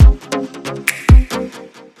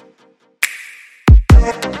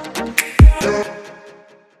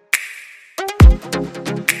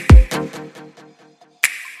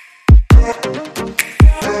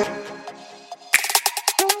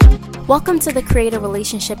Welcome to the Create a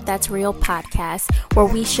Relationship That's Real podcast, where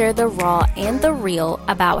we share the raw and the real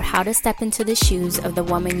about how to step into the shoes of the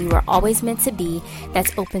woman you were always meant to be,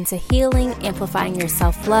 that's open to healing, amplifying your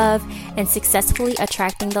self-love, and successfully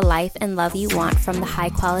attracting the life and love you want from the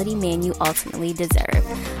high-quality man you ultimately deserve.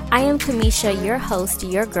 I am Kamisha, your host,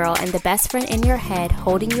 your girl, and the best friend in your head,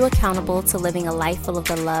 holding you accountable to living a life full of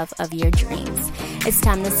the love of your dreams. It's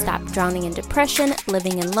time to stop drowning in depression,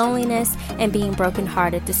 living in loneliness, and being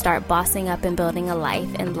brokenhearted to start bossing up and building a life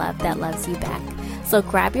and love that loves you back. So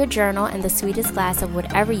grab your journal and the sweetest glass of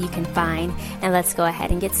whatever you can find, and let's go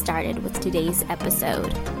ahead and get started with today's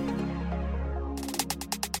episode.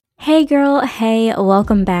 Hey girl, hey,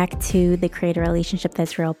 welcome back to the Create a Relationship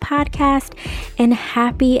That's Real podcast, and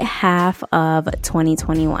happy half of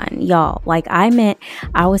 2021. Y'all, like I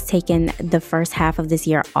was taking the first half of this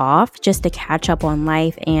year off just to catch up on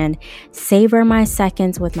life and savor my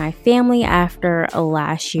seconds with my family after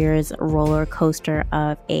last year's roller coaster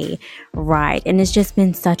of a ride. And it's just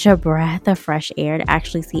been such a breath of fresh air to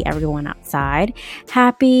actually see everyone outside,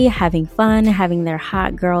 happy, having fun, having their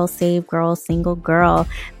hot girl, save girl, single girl,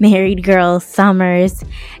 married girl summers.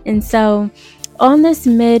 And so on this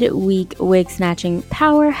midweek wig snatching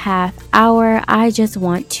power half hour, I just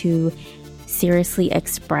want to seriously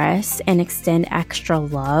express and extend extra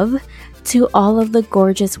love to all of the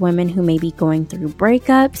gorgeous women who may be going through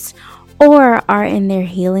breakups or are in their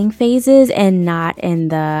healing phases and not in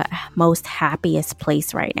the most happiest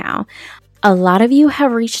place right now. A lot of you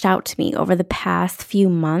have reached out to me over the past few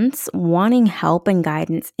months wanting help and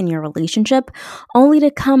guidance in your relationship, only to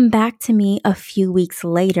come back to me a few weeks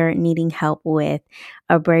later needing help with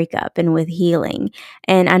a breakup and with healing.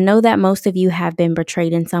 And I know that most of you have been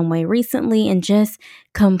betrayed in some way recently and just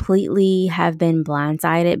completely have been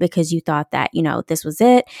blindsided because you thought that, this was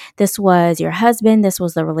it. This was your husband. This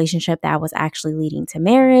was the relationship that was actually leading to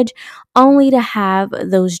marriage, only to have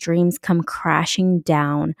those dreams come crashing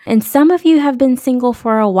down. And some of you have been single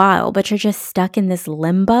for a while, but you're just stuck in this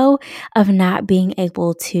limbo of not being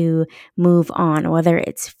able to move on, whether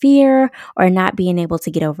it's fear or not being able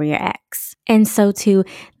to get over your ex. And so to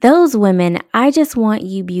those women, I just want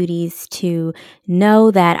you beauties to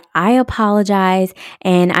know that I apologize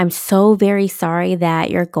and I'm so very sorry that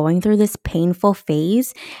you're going through this painful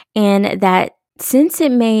phase, and that since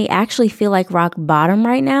it may actually feel like rock bottom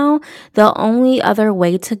right now, the only other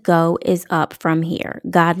way to go is up from here.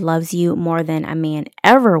 God loves you more than a man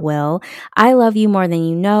ever will. I love you more than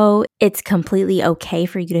you know. It's completely okay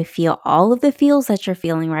for you to feel all of the feels that you're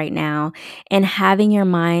feeling right now, and having your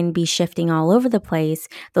mind be shifting all over the place.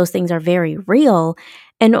 Those things are very real.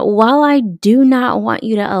 And while I do not want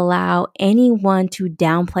you to allow anyone to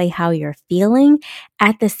downplay how you're feeling,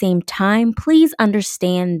 at the same time, please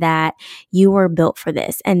understand that you were built for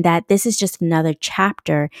this and that this is just another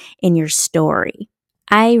chapter in your story.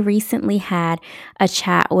 I recently had a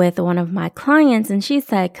chat with one of my clients, and she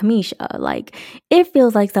said, Kamisha, it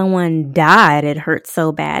feels like someone died. It hurts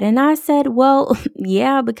so bad. And I said, well,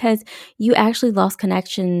 yeah, because you actually lost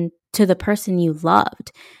connection to the person you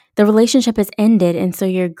loved. The relationship has ended, and so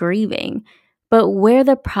you're grieving. But where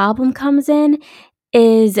the problem comes in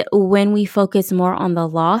is when we focus more on the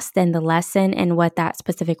loss than the lesson and what that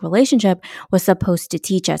specific relationship was supposed to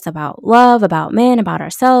teach us about love, about men, about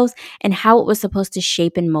ourselves, and how it was supposed to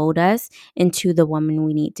shape and mold us into the woman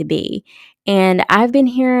we need to be. And I've been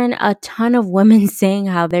hearing a ton of women saying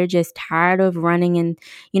how they're just tired of running in,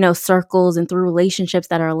 circles and through relationships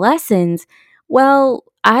that are lessons. Well,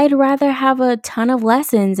 I'd rather have a ton of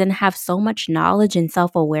lessons and have so much knowledge and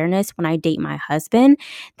self-awareness when I date my husband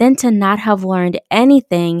than to not have learned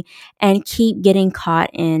anything and keep getting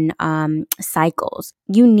caught in cycles.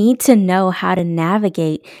 You need to know how to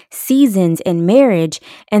navigate seasons in marriage,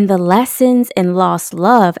 and the lessons in lost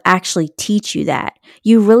love actually teach you that.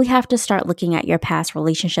 You really have to start looking at your past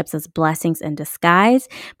relationships as blessings in disguise,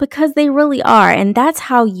 because they really are. And that's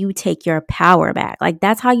how you take your power back.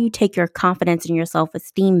 That's how you take your confidence and your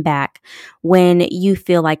self-esteem back when you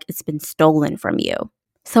feel like it's been stolen from you.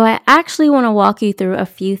 So I actually want to walk you through a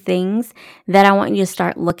few things that I want you to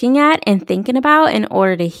start looking at and thinking about in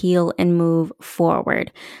order to heal and move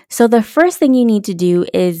forward. So the first thing you need to do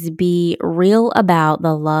is be real about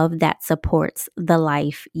the love that supports the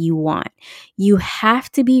life you want. You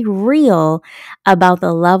have to be real about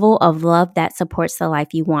the level of love that supports the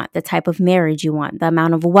life you want, the type of marriage you want, the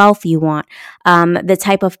amount of wealth you want, the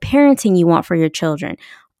type of parenting you want for your children.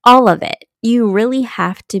 All of it. You really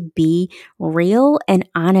have to be real and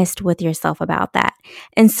honest with yourself about that.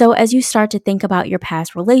 And so as you start to think about your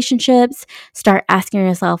past relationships, start asking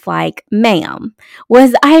yourself like, ma'am,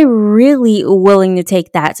 was I really willing to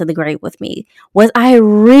take that to the grave with me? Was I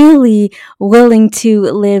really willing to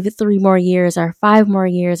live 3 more years or 5 more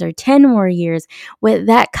years or 10 more years with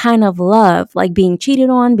that kind of love, like being cheated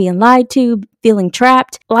on, being lied to, feeling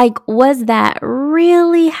trapped? Like, was that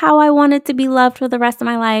really how I wanted to be loved for the rest of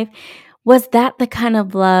my life? Was that the kind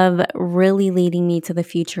of love really leading me to the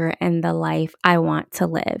future and the life I want to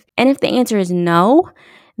live? And if the answer is no,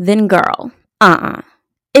 then girl,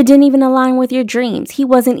 it didn't even align with your dreams. He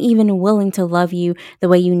wasn't even willing to love you the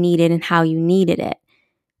way you needed and how you needed it.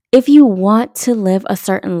 If you want to live a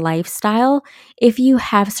certain lifestyle, if you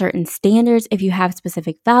have certain standards, if you have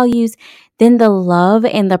specific values, then the love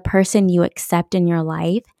and the person you accept in your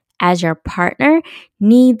life as your partner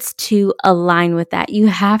needs to align with that. You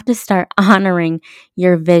have to start honoring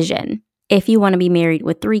your vision. If you want to be married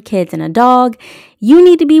with 3 kids and a dog, you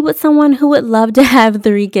need to be with someone who would love to have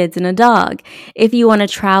 3 kids and a dog. If you want to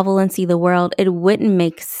travel and see the world, it wouldn't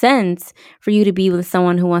make sense for you to be with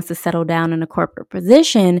someone who wants to settle down in a corporate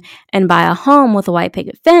position and buy a home with a white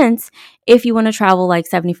picket fence if you want to travel like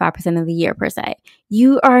 75% of the year per se.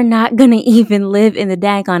 You are not going to even live in the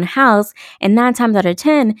daggone house, and 9 times out of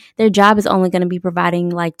 10, their job is only going to be providing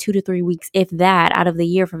like 2 to 3 weeks, if that, out of the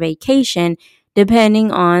year for vacation,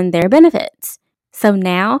 depending on their benefits. So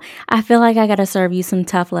now I feel like I got to serve you some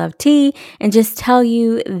tough love tea and just tell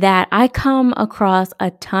you that I come across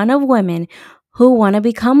a ton of women who want to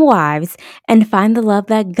become wives and find the love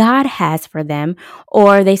that God has for them,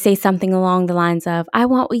 or they say something along the lines of, I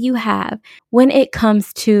want what you have when it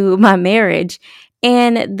comes to my marriage.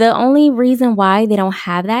 And the only reason why they don't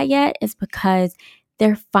have that yet is because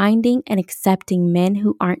they're finding and accepting men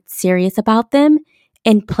who aren't serious about them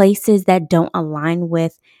in places that don't align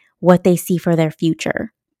with what they see for their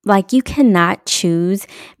future. Like, you cannot choose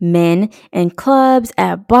men in clubs,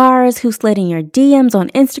 at bars, who slid in your DMs on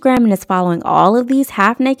Instagram and is following all of these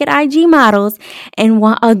half-naked IG models and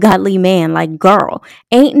want a godly man. Like, girl,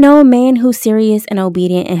 ain't no man who's serious and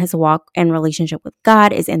obedient in his walk and relationship with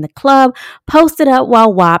God is in the club, posted up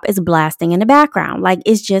while WAP is blasting in the background. Like,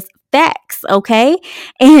 it's just facts, okay?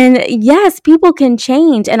 And yes, people can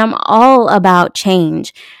change, and I'm all about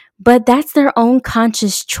change. But that's their own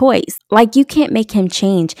conscious choice. Like, you can't make him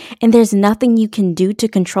change, and there's nothing you can do to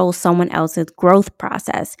control someone else's growth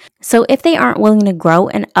process. So if they aren't willing to grow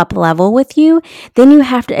and up level with you, then you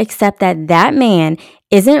have to accept that that man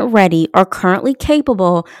isn't ready or currently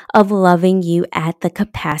capable of loving you at the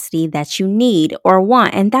capacity that you need or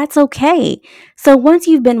want, and that's okay. So once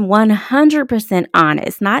you've been 100%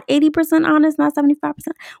 honest, not 80% honest, not 75%,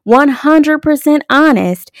 100%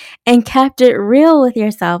 honest, and kept it real with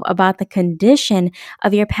yourself about the condition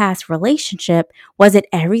of your past relationship, was it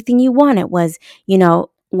everything you wanted? Was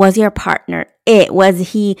your partner it?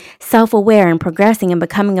 Was he self-aware and progressing and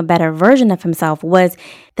becoming a better version of himself? Was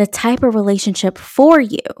the type of relationship for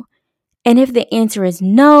you? And if the answer is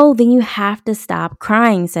no, then you have to stop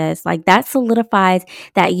crying, sis. Like, that solidifies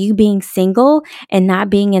that you being single and not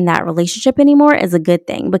being in that relationship anymore is a good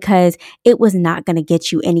thing, because it was not going to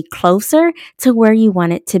get you any closer to where you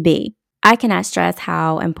want it to be. I cannot stress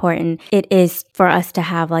how important it is for us to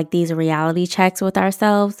have like these reality checks with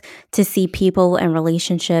ourselves, to see people and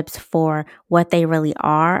relationships for what they really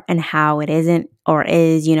are and how it isn't or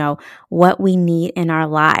is, what we need in our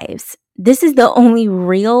lives. This is the only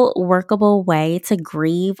real workable way to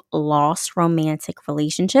grieve lost romantic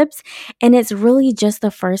relationships. And it's really just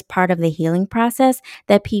the first part of the healing process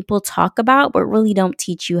that people talk about, but really don't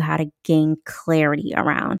teach you how to gain clarity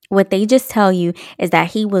around. What they just tell you is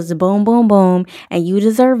that he was boom, boom, boom, and you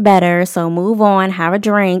deserve better. So move on, have a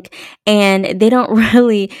drink. And they don't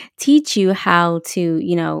really teach you how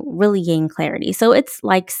to, really gain clarity. So it's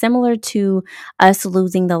like similar to us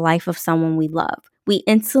losing the life of someone we love. We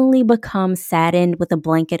instantly become saddened with a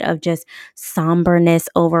blanket of just somberness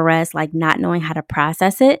over us, like not knowing how to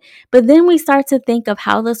process it. But then we start to think of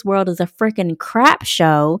how this world is a freaking crap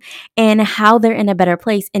show and how they're in a better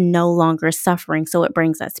place and no longer suffering. So it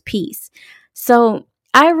brings us peace. So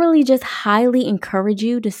I really just highly encourage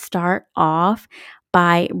you to start off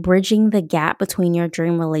by bridging the gap between your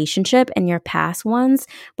dream relationship and your past ones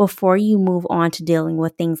before you move on to dealing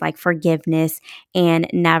with things like forgiveness and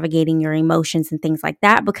navigating your emotions and things like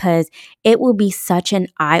that, because it will be such an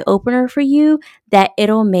eye-opener for you that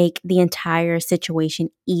it'll make the entire situation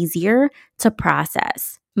easier to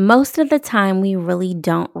process. Most of the time, we really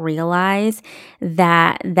don't realize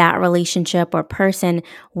that that relationship or person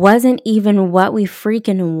wasn't even what we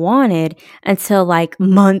freaking wanted until like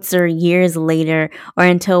months or years later, or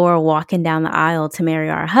until we're walking down the aisle to marry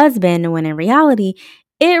our husband, when in reality,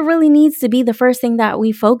 it really needs to be the first thing that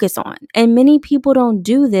we focus on. And many people don't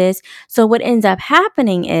do this. So, what ends up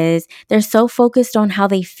happening is they're so focused on how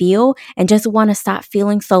they feel and just want to stop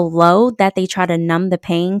feeling so low that they try to numb the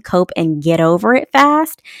pain, cope, and get over it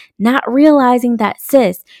fast, not realizing that,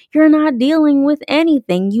 sis, you're not dealing with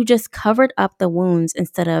anything. You just covered up the wounds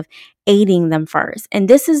instead of aiding them first. And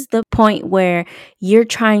this is the point where you're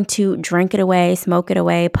trying to drink it away, smoke it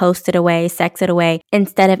away, post it away, sex it away,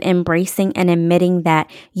 instead of embracing and admitting that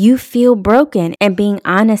you feel broken and being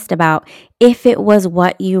honest about if it was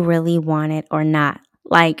what you really wanted or not.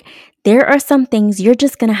 Like, there are some things you're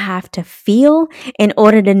just going to have to feel in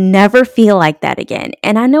order to never feel like that again.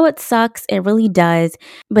 And I know it sucks, it really does,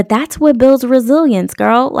 but that's what builds resilience,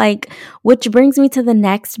 girl. Like, which brings me to the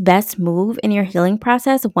next best move in your healing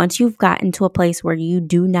process. Once you've gotten to a place where you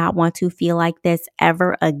do not want to feel like this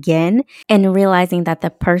ever again, and realizing that the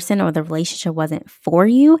person or the relationship wasn't for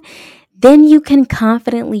you, then you can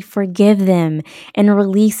confidently forgive them and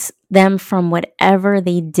release them from whatever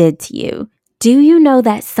they did to you. Do you know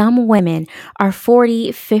that some women are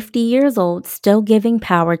 40, 50 years old still giving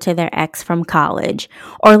power to their ex from college,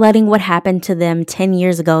 or letting what happened to them 10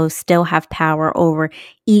 years ago still have power over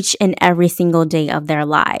each and every single day of their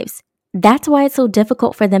lives? That's why it's so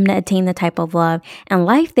difficult for them to attain the type of love and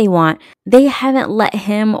life they want. They haven't let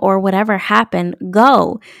him or whatever happened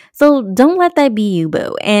go. So don't let that be you,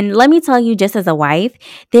 boo. And let me tell you, just as a wife,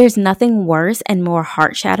 there's nothing worse and more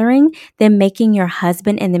heart shattering than making your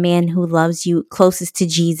husband and the man who loves you closest to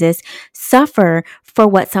Jesus suffer for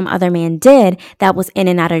what some other man did that was in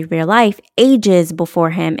and out of your life ages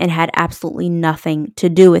before him and had absolutely nothing to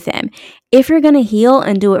do with him. If you're going to heal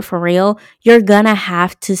and do it for real, you're going to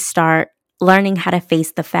have to start learning how to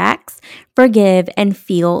face the facts, forgive, and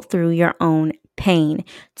feel through your own pain.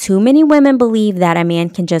 Too many women believe that a man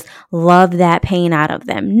can just love that pain out of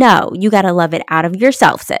them. No, you got to love it out of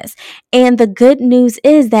yourself, sis. And the good news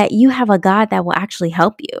is that you have a God that will actually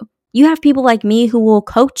help you. You have people like me who will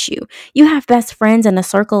coach you. You have best friends and a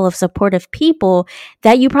circle of supportive people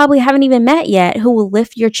that you probably haven't even met yet who will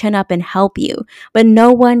lift your chin up and help you. But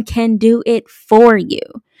no one can do it for you.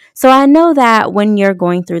 So I know that when you're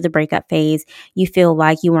going through the breakup phase, you feel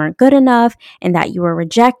like you weren't good enough and that you were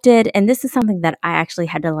rejected. And this is something that I actually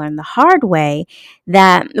had to learn the hard way,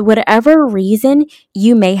 that whatever reason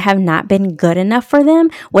you may have not been good enough for them,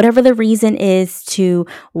 whatever the reason is to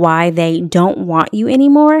why they don't want you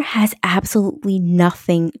anymore, has absolutely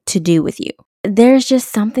nothing to do with you. There's just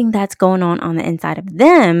something that's going on the inside of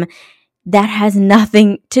them that has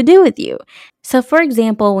nothing to do with you. So, for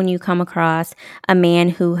example, when you come across a man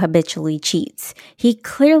who habitually cheats, he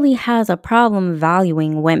clearly has a problem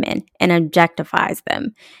valuing women and objectifies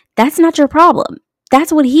them. That's not your problem.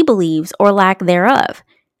 That's what he believes or lack thereof.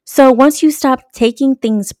 So once you stop taking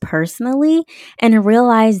things personally and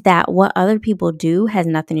realize that what other people do has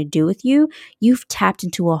nothing to do with you, you've tapped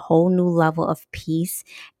into a whole new level of peace,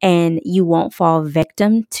 and you won't fall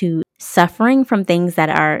victim to suffering from things that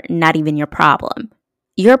are not even your problem.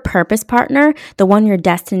 Your purpose partner, the one you're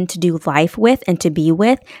destined to do life with and to be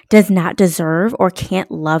with, does not deserve or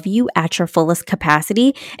can't love you at your fullest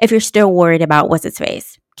capacity if you're still worried about what's its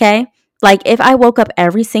face. Okay? Like, if I woke up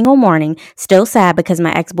every single morning still sad because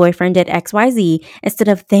my ex-boyfriend did XYZ, instead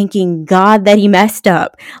of thanking God that he messed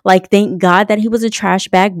up, like, thank God that he was a trash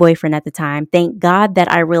bag boyfriend at the time, thank God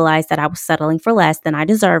that I realized that I was settling for less than I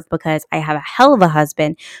deserved because I have a hell of a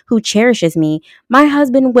husband who cherishes me, my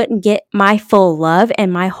husband wouldn't get my full love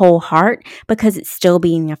and my whole heart because it's still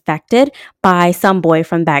being affected by some boy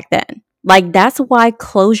from back then. Like, that's why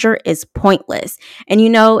closure is pointless. And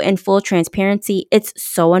in full transparency, it's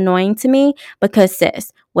so annoying to me because,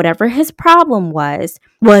 sis, whatever his problem was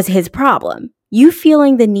his problem. You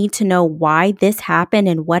feeling the need to know why this happened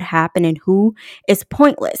and what happened and who is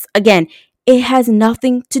pointless. Again, it has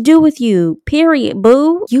nothing to do with you, period,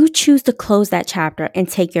 boo. You choose to close that chapter and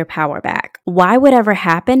take your power back. Why whatever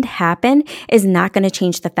happened is not going to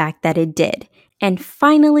change the fact that it did. And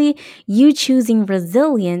finally, you choosing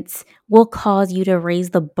resilience will cause you to raise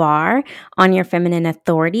the bar on your feminine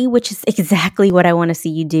authority, which is exactly what I want to see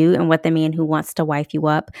you do and what the man who wants to wife you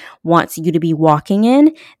up wants you to be walking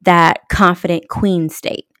in, that confident queen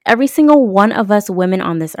state. Every single one of us women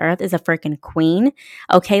on this earth is a freaking queen.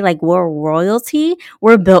 Okay, like we're royalty.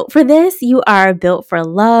 We're built for this. You are built for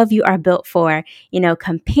love. You are built for,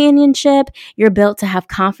 companionship. You're built to have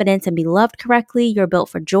confidence and be loved correctly. You're built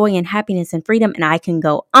for joy and happiness and freedom. And I can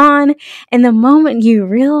go on. And the moment you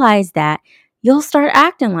realize that, you'll start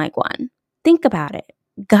acting like one. Think about it.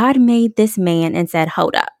 God made this man and said,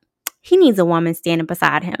 hold up. He needs a woman standing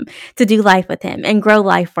beside him to do life with him and grow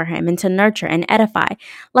life for him and to nurture and edify.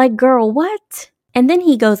 Like, girl, what? And then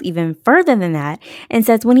he goes even further than that and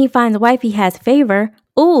says when he finds a wife, he has favor.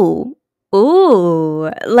 Ooh,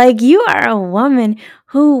 like you are a woman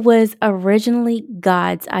who was originally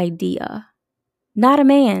God's idea, not a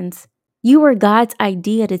man's. You were God's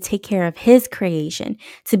idea to take care of his creation,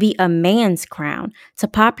 to be a man's crown, to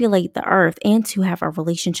populate the earth, and to have a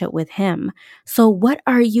relationship with him. So what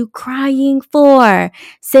are you crying for?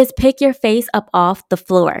 Sis, pick your face up off the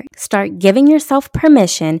floor. Start giving yourself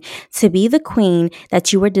permission to be the queen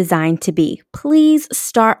that you were designed to be. Please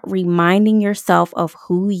start reminding yourself of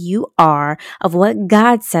who you are, of what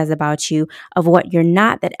God says about you, of what you're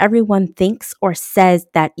not that everyone thinks or says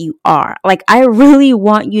that you are. Like, I really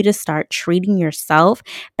want you to start treating yourself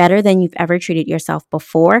better than you've ever treated yourself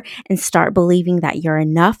before and start believing that you're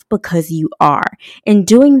enough because you are. And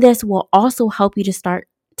doing this will also help you to start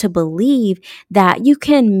to believe that you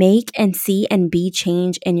can make and see and be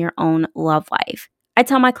change in your own love life. I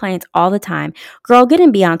tell my clients all the time, girl, get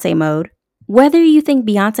in Beyonce mode. Whether you think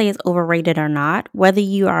Beyonce is overrated or not, whether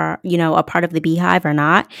you are, a part of the Beehive or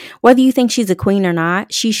not, whether you think she's a queen or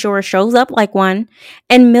not, she sure shows up like one.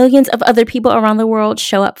 And millions of other people around the world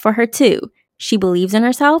show up for her too. She believes in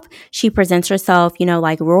herself. She presents herself,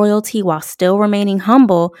 like royalty while still remaining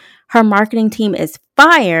humble. Her marketing team is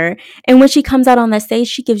fire. And when she comes out on that stage,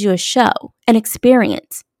 she gives you a show, an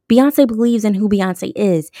experience. Beyonce believes in who Beyonce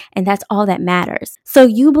is, and that's all that matters. So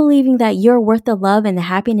you believing that you're worth the love and the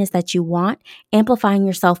happiness that you want, amplifying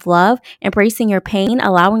your self-love, embracing your pain,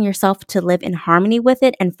 allowing yourself to live in harmony with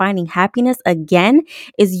it, and finding happiness again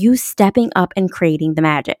is you stepping up and creating the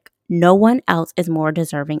magic. No one else is more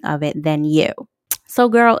deserving of it than you. So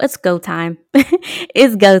girl, it's go time.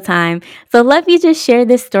 It's go time. So let me just share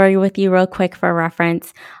this story with you real quick for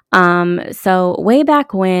reference. So way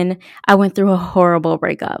back when I went through a horrible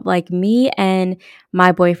breakup, like me and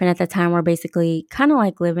my boyfriend at the time were basically kind of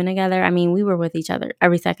like living together. I mean, we were with each other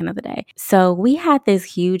every second of the day. So we had this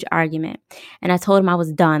huge argument and I told him I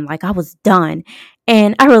was done. Like I was done.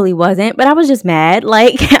 And I really wasn't, but I was just mad.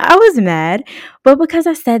 Like I was mad. But because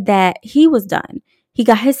I said that, he was done. He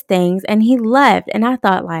got his things and he left. And I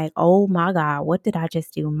thought like, oh my God, what did I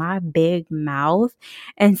just do? My big mouth.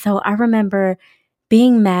 And so I remember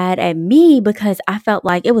being mad at me because I felt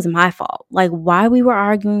like it was my fault. Like why we were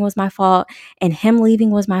arguing was my fault and him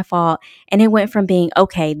leaving was my fault. And it went from being,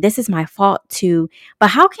 okay, this is my fault to,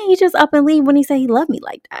 but how can he just up and leave when he said he loved me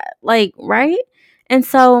like that? Like, right? And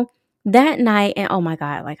so that night, and oh my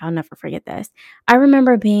God, like I'll never forget this. I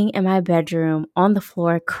remember being in my bedroom on the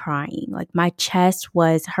floor crying. Like my chest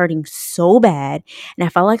was hurting so bad and I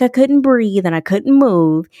felt like I couldn't breathe and I couldn't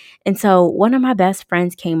move. And so one of my best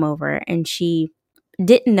friends came over and she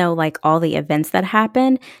didn't know like all the events that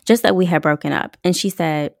happened, just that we had broken up. And she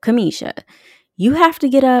said, Kamisha, you have to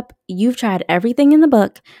get up. You've tried everything in the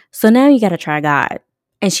book. So now you got to try God.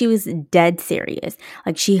 And she was dead serious.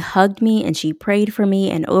 Like she hugged me and she prayed for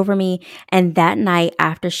me and over me. And that night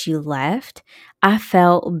after she left, I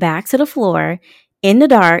fell back to the floor in the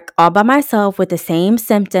dark, all by myself with the same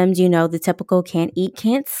symptoms, the typical can't eat,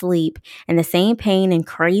 can't sleep, and the same pain and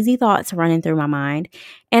crazy thoughts running through my mind.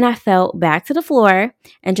 And I fell back to the floor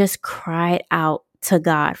and just cried out to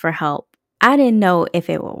God for help. I didn't know if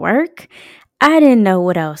it would work. I didn't know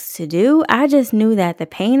what else to do. I just knew that the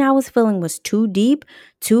pain I was feeling was too deep,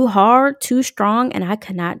 too hard, too strong, and I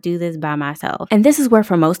could not do this by myself. And this is where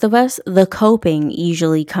for most of us, the coping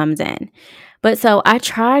usually comes in. But so I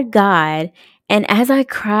tried God. And as I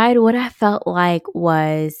cried, what I felt like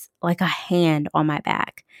was like a hand on my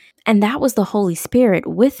back. And that was the Holy Spirit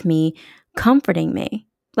with me, comforting me.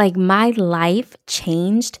 Like my life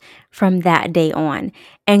changed from that day on.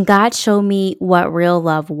 And God showed me what real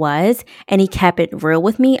love was. And he kept it real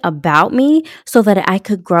with me about me so that I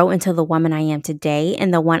could grow into the woman I am today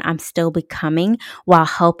and the one I'm still becoming while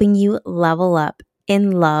helping you level up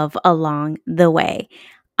in love along the way.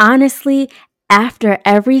 Honestly, after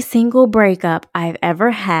every single breakup I've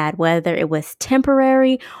ever had, whether it was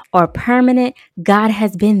temporary or permanent, God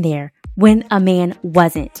has been there when a man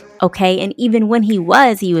wasn't, okay? And even when he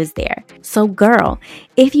was there. So girl,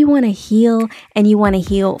 if you want to heal and you want to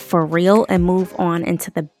heal for real and move on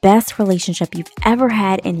into the best relationship you've ever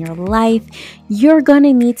had in your life, you're going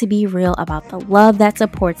to need to be real about the love that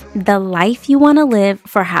supports the life you want to live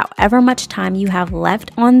for however much time you have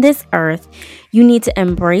left on this earth. You need to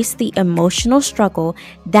embrace the emotional struggle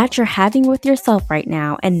that you're having with yourself right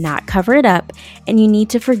now and not cover it up. And you need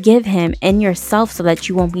to forgive him and yourself so that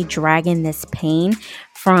you won't be dragging this pain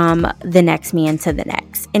from the next man to the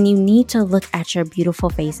next. And you need to look at your beautiful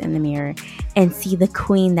face in the mirror and see the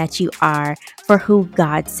queen that you are for who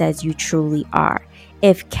God says you truly are.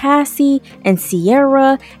 If Cassie and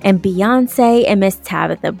Sierra and Beyonce and Miss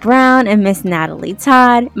Tabitha Brown and Miss Natalie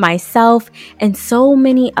Todd, myself, and so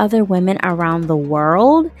many other women around the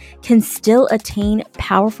world can still attain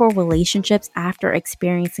powerful relationships after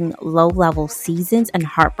experiencing low-level seasons and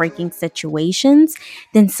heartbreaking situations,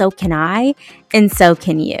 then so can I, and so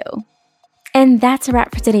can you. And that's a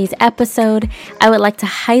wrap for today's episode. I would like to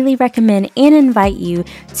highly recommend and invite you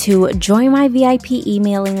to join my VIP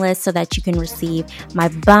emailing list so that you can receive my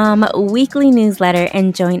bomb weekly newsletter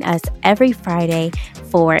and join us every Friday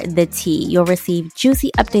for the tea. You'll receive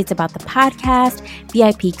juicy updates about the podcast,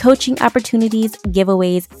 VIP coaching opportunities,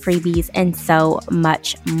 giveaways, freebies, and so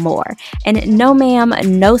much more. And no ma'am,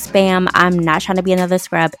 no spam. I'm not trying to be another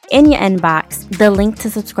scrub in your inbox. The link to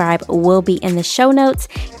subscribe will be in the show notes.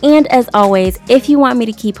 And as always, if you want me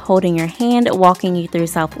to keep holding your hand, walking you through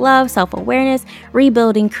self-love, self-awareness,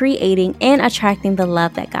 rebuilding, creating, and attracting the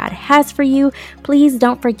love that God has for you, please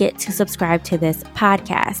don't forget to subscribe to this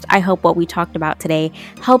podcast. I hope what we talked about today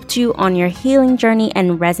helped you on your healing journey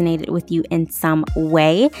and resonated with you in some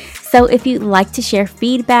way. So if you'd like to share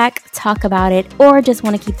feedback, talk about it, or just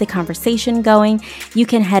want to keep the conversation going, you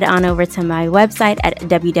can head on over to my website at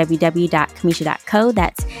www.camisha.co.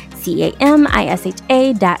 That's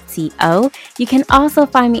CAMISHA.co. You can also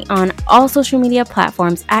find me on all social media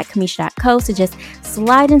platforms at Camisha.co, so just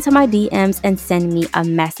slide into my DMs and send me a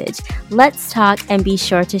message. Let's talk, and be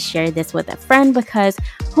sure to share this with a friend, because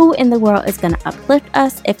who in the world is going to uplift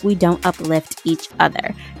us if we don't uplift each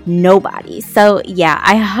other? Nobody. So yeah,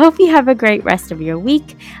 I hope you have a great rest of your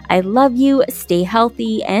week. I love you. Stay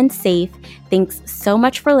healthy and safe. Thanks so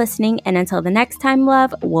much for listening. And until the next time,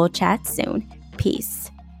 love, we'll chat soon. Peace.